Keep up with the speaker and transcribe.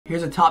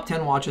Here's the top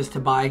 10 watches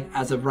to buy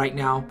as of right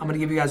now. I'm gonna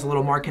give you guys a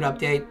little market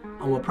update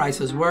on what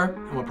prices were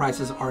and what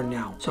prices are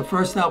now. So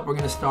first up, we're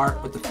gonna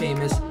start with the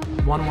famous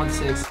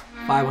 116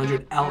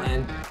 500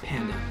 LN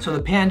Panda. So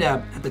the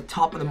Panda at the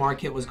top of the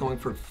market was going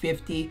for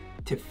 $50,000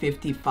 to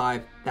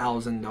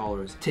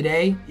 $55,000.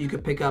 Today, you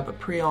could pick up a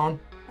pre-owned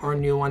or a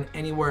new one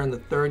anywhere in the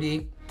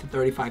 $30,000 to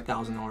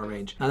 $35,000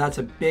 range. Now that's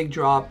a big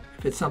drop.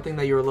 If it's something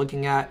that you were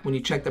looking at when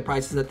you checked the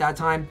prices at that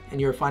time and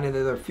you were finding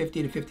that they're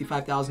 $50,000 to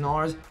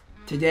 $55,000,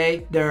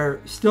 today, they're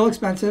still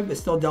expensive.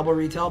 It's still double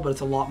retail, but it's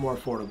a lot more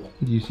affordable.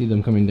 Do you see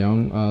them coming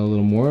down a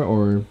little more,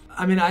 or?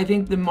 I mean, I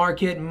think the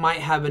market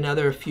might have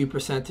another few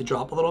percent to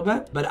drop a little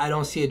bit, but I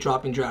don't see it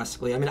dropping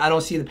drastically. I mean, I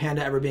don't see the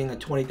Panda ever being a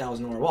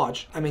 $20,000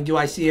 watch. I mean, do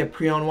I see a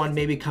pre-owned one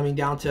maybe coming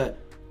down to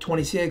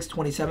 $26,000,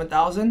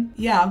 $27,000?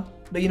 Yeah,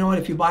 but you know what?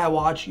 If you buy a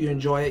watch, you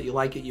enjoy it, you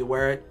like it, you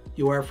wear it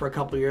for a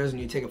couple of years,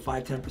 and you take a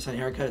 5–10%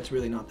 haircut, it's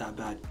really not that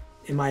bad.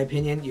 In my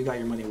opinion, you got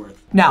your money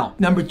worth. Now,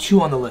 number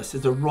 2 on the list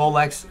is the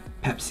Rolex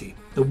Pepsi,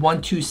 the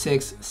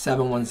 126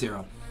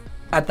 710.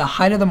 At the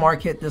height of the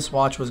market, this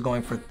watch was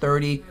going for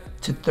 $30,000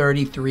 to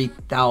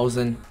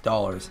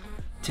 $33,000.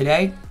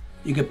 Today,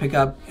 you could pick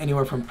up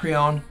anywhere from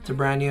pre-owned to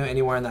brand new,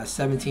 anywhere in that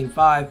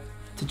 $17,500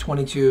 to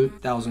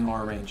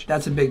 $22,000 range.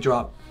 That's a big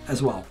drop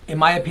as well. In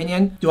my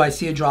opinion, do I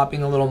see it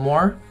dropping a little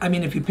more? I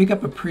mean, if you pick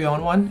up a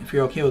pre-owned one, if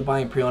you're okay with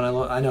buying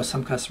pre-owned, I know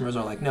some customers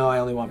are like, no, I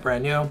only want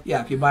brand new. Yeah,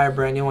 if you buy a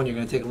brand new one, you're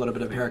gonna take a little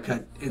bit of a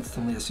haircut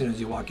instantly as soon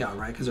as you walk out,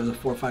 right? Because there's a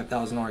 $4,000 or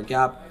 $5,000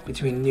 gap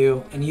between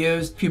new and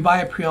used. If you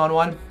buy a pre-owned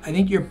one, I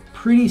think you're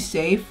pretty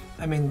safe.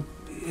 I mean,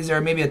 is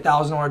there maybe a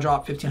 $1,000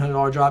 drop,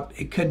 $1,500 drop?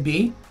 It could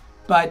be,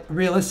 but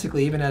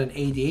realistically, even at an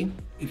AD,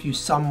 if you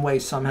some way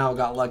somehow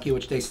got lucky,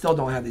 which they still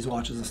don't have these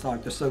watches in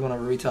stock, they're still going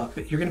over retail,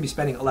 but you're going to be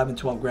spending 11,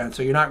 12 grand.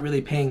 So you're not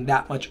really paying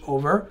that much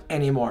over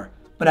anymore.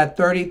 But at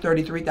 $30,000,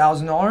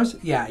 $33,000,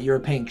 yeah, you're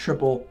paying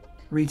triple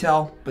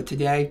retail, but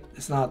today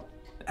it's not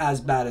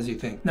as bad as you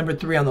think. Number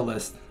 3 on the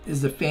list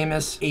is the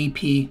famous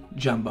AP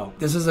Jumbo.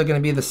 This is going to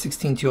be the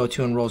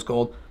 16202 in rose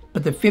gold.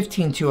 But the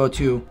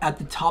 15202 at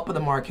the top of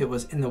the market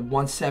was in the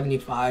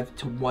 $175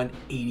 to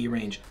 $180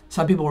 range.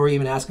 Some people were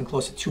even asking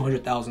close to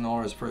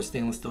 $200,000 for a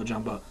stainless steel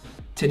jumbo.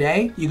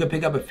 Today, you could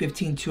pick up a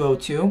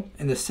 15202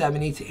 in the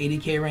 $70 to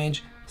 $80K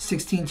range.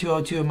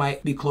 16202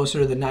 might be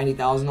closer to the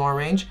 $90,000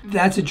 range.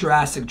 That's a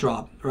drastic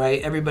drop,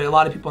 right? A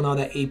lot of people know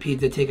that AP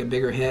did take a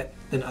bigger hit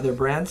than other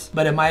brands.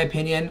 But in my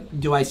opinion,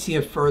 do I see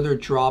a further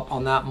drop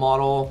on that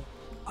model?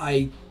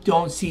 I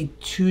don't see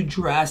too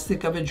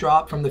drastic of a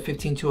drop from the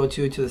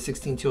 15202 to the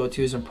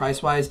 16202s in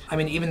price-wise. I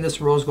mean, even this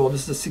rose gold,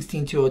 this is a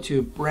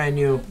 16202, brand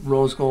new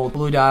rose gold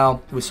blue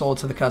dial. We sold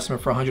to the customer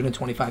for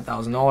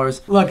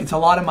 $125,000. Look, it's a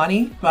lot of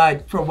money,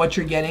 but for what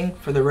you're getting,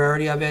 for the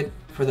rarity of it,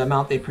 for the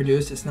amount they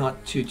produce, it's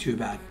not too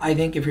bad. I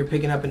think if you're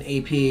picking up an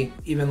AP,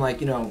 even like,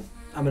 you know,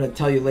 I'm gonna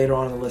tell you later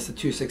on in the list of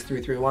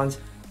 26331s,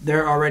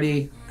 they're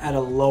already at a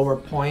lower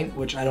point,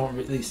 which I don't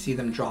really see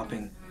them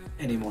dropping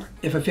anymore.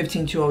 If a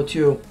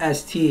 15202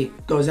 ST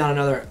goes down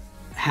another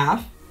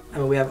half, I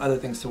mean, we have other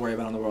things to worry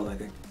about in the world, I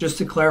think. Just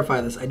to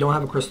clarify this, I don't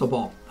have a crystal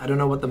ball. I don't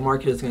know what the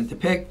market is going to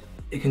depict.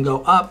 It can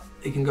go up,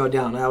 it can go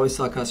down. I always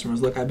tell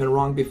customers, look, I've been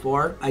wrong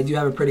before. I do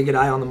have a pretty good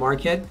eye on the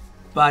market,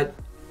 but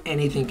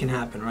anything can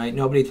happen, right?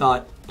 Nobody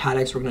thought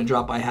Pateks were going to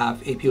drop by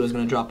half, AP was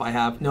going to drop by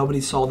half. Nobody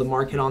saw the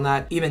market on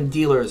that. Even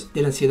dealers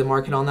didn't see the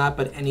market on that,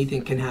 but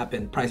anything can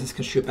happen. Prices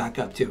can shoot back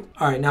up too.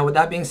 All right, now with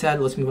that being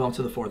said, let's move on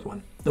to the 4th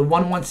one. The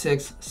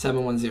 116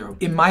 710.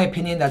 In my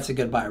opinion, that's a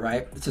good buy,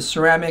 right? It's a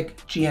ceramic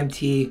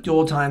GMT,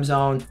 dual time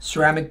zone,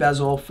 ceramic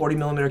bezel,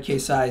 40mm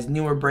case size,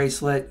 newer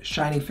bracelet,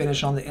 shiny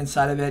finish on the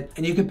inside of it.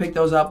 And you can pick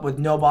those up with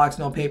no box,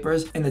 no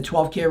papers. In the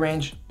 12K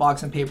range,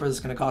 box and papers is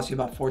gonna cost you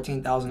about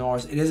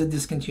 $14,000. It is a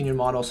discontinued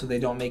model, so they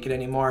don't make it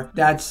anymore.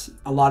 That's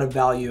a lot of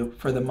value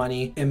for the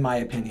money, in my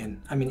opinion.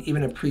 I mean,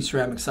 even a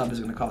pre-ceramic sub is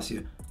gonna cost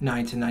you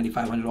 $900 to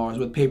 $9,500.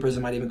 With papers,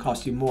 it might even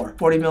cost you more.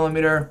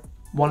 40mm,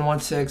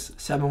 116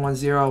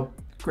 710.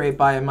 Great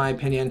buy in my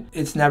opinion.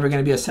 It's never going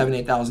to be a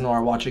 $7,000 to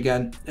 $8,000 watch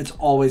again. It's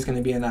always going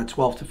to be in that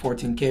 12 to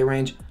 14K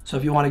range. So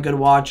if you want a good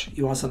watch,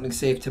 you want something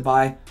safe to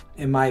buy,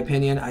 in my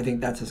opinion, I think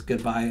that's a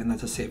good buy and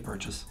that's a safe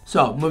purchase.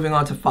 So moving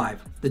on to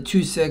 5, the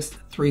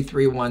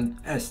 26331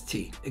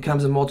 ST. It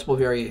comes in multiple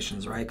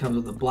variations, right? It comes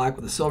with the black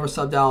with the silver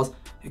subdials.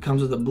 It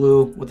comes with the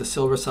blue with the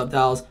silver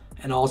subdials,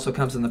 and also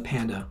comes in the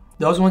Panda.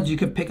 Those ones you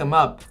could pick them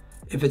up.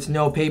 If it's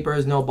no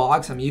papers, no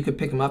box, I mean, you could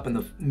pick them up in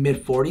the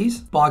mid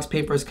 40s. Box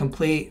papers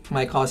complete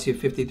might cost you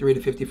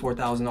 $53,000 to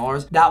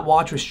 $54,000. That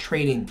watch was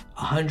trading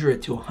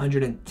 $100,000 to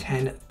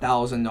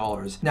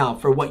 $110,000. Now,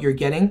 for what you're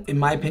getting, in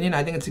my opinion,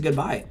 I think it's a good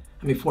buy.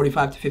 I mean,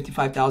 $45,000 to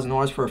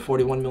 $55,000 for a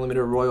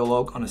 41mm Royal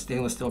Oak on a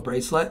stainless steel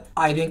bracelet.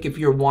 I think if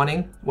you're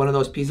wanting one of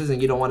those pieces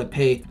and you don't want to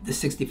pay the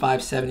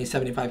 65, 70,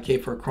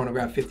 75K for a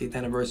chronograph 50th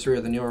anniversary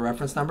or the newer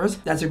reference numbers,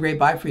 that's a great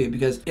buy for you,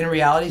 because in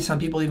reality, some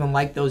people even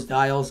like those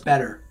dials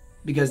better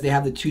because they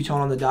have the two-tone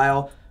on the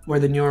dial, where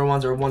the newer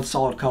ones are one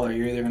solid color.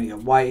 You're either gonna get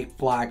white,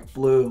 black,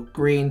 blue,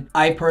 green.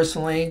 I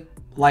personally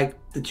like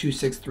the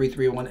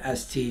 26331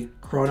 ST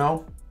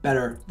Chrono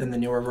better than the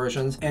newer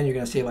versions, and you're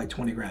gonna save like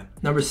 20 grand.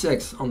 Number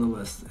 6 on the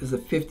list is the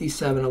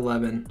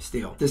 5711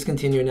 steel.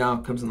 Discontinued now,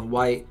 comes in the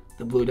white,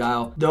 the blue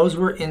dial. Those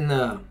were in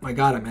the, my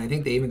God, I mean, I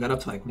think they even got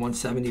up to like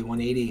 170,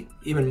 180,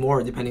 even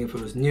more depending if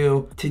it was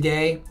new.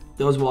 Today,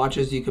 those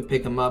watches, you could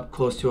pick them up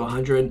close to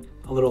 100,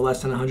 a little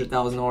less than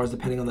 $100,000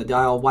 depending on the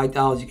dial. White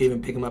dials, you can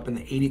even pick them up in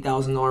the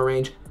 $80,000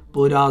 range.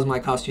 Blue dials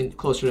might cost you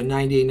closer to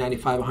 $90,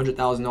 $95,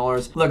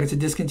 $100,000. Look, it's a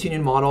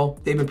discontinued model.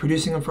 They've been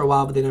producing them for a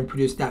while, but they didn't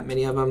produce that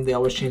many of them. They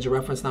always change the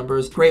reference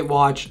numbers. Great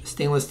watch,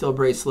 stainless steel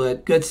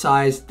bracelet, good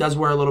size, does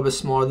wear a little bit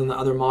smaller than the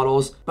other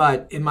models.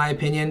 But in my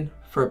opinion,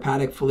 for a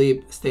Patek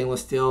Philippe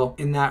stainless steel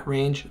in that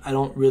range, I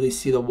don't really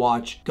see the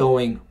watch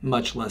going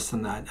much less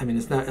than that. I mean,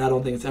 it's not, I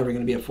don't think it's ever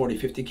gonna be a 40,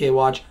 50K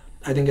watch.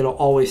 I think it'll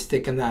always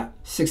stick in that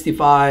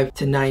 65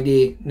 to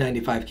 90,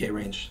 95K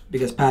range,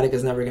 because Patek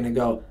is never gonna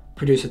go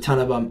produce a ton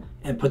of them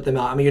and put them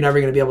out. I mean, you're never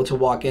going to be able to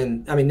walk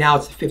in. I mean, now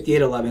it's the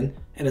 5811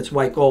 and it's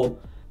white gold,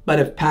 but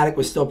if Patek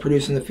was still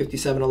producing the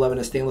 5711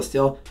 as stainless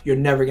steel, you're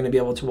never going to be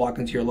able to walk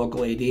into your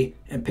local AD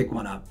and pick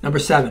one up. Number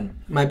 7,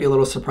 might be a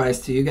little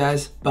surprise to you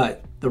guys,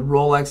 but the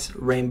Rolex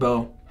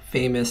Rainbow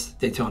famous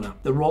Daytona.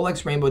 The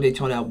Rolex Rainbow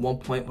Daytona at one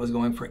point was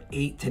going for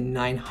 $800,000 to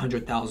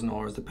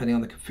 $900,000 depending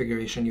on the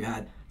configuration you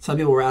had. Some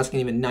people were asking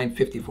even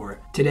 $950,000 for it.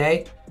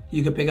 Today,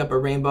 you could pick up a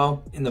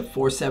Rainbow in the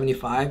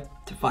 $475,000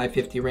 to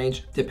 $550,000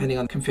 range, depending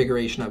on the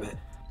configuration of it.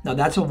 Now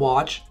that's a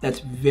watch that's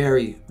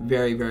very,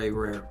 very, very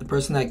rare. The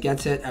person that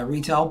gets it at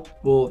retail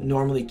will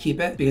normally keep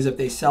it, because if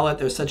they sell it,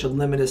 there's such a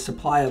limited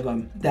supply of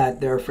them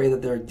that they're afraid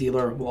that their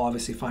dealer will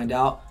obviously find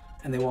out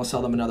and they won't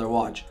sell them another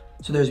watch.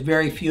 So there's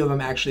very few of them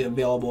actually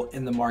available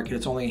in the market.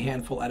 It's only a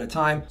handful at a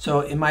time.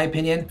 So in my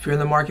opinion, if you're in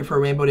the market for a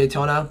Rainbow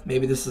Daytona,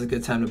 maybe this is a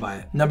good time to buy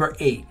it. Number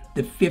 8,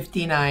 the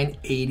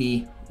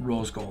 5980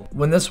 rose gold.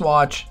 When this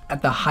watch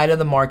at the height of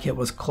the market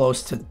was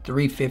close to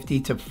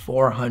 $350,000 to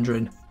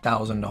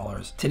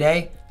 $400,000.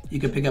 Today, you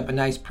could pick up a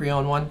nice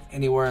pre-owned one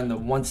anywhere in the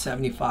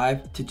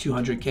 $175,000 to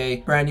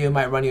 $200K. Brand new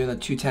might run you in the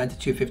 $210,000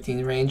 to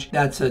 $215,000 range.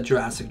 That's a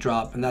drastic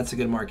drop, and that's a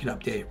good market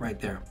update right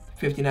there.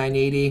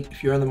 5980.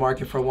 If you're in the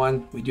market for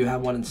one, we do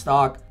have one in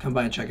stock. Come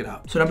by and check it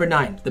out. So number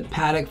 9, the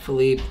Patek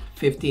Philippe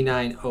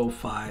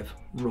 5905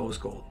 rose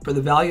gold. For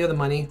the value of the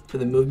money, for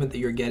the movement that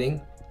you're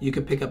getting, you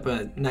could pick up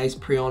a nice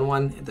pre-owned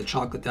one, the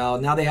chocolate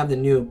dial. Now they have the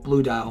new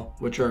blue dial,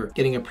 which are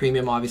getting a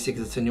premium obviously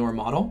because it's a newer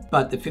model.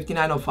 But the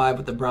 5905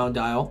 with the brown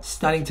dial,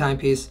 stunning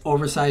timepiece,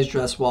 oversized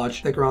dress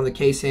watch, thick around the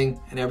casing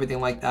and everything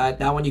like that.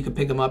 That one you could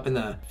pick them up in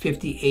the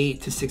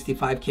 58 to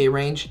 65K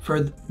range.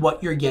 For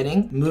what you're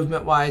getting,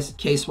 movement-wise,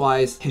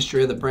 case-wise,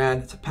 history of the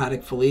brand, it's a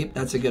Patek Philippe,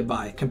 that's a good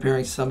buy.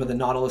 Comparing some of the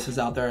Nautiluses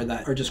out there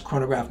that are just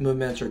chronograph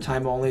movements or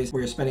time onlys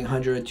where you're spending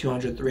 100,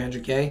 200,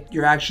 300K,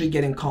 you're actually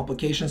getting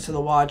complications to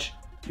the watch.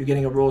 You're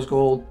getting a rose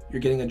gold, you're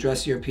getting a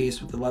dressier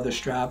piece with the leather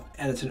strap,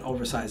 and it's an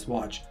oversized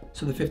watch.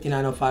 So the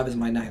 5905 is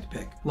my 9th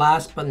pick.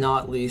 Last but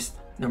not least,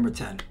 number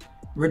 10.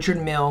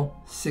 Richard Mille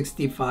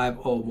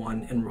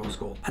 6501 in rose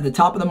gold. At the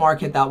top of the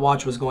market, that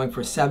watch was going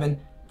for $700,000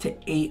 to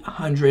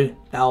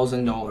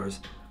 $800,000.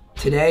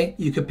 Today,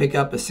 you could pick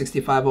up a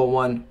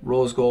 6501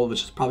 rose gold,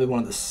 which is probably one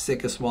of the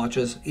sickest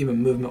watches, even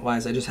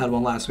movement-wise. I just had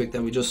one last week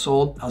that we just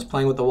sold. I was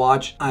playing with the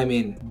watch. I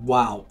mean,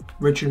 wow.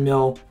 Richard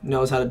Mille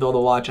knows how to build a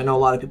watch. I know a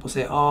lot of people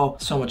say, oh,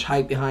 so much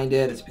hype behind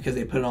it. It's because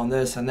they put it on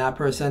this and that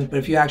person. But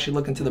if you actually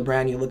look into the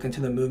brand, you look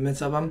into the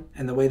movements of them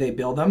and the way they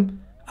build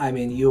them, I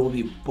mean, you will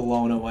be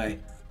blown away.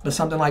 But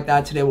something like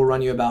that today will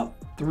run you about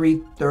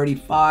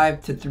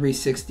 $335 to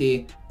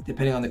 $360,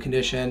 depending on the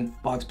condition,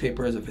 box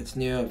papers, if it's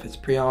new, if it's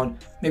pre-owned,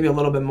 maybe a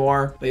little bit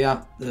more. But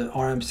yeah, the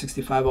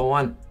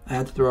RM6501, I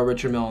had to throw a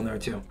Richard Mille in there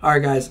too. All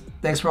right, guys,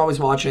 thanks for always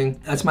watching.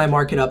 That's my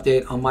market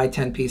update on my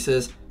 10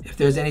 pieces. If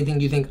there's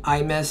anything you think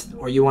I missed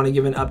or you want to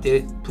give an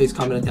update, please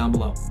comment it down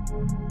below.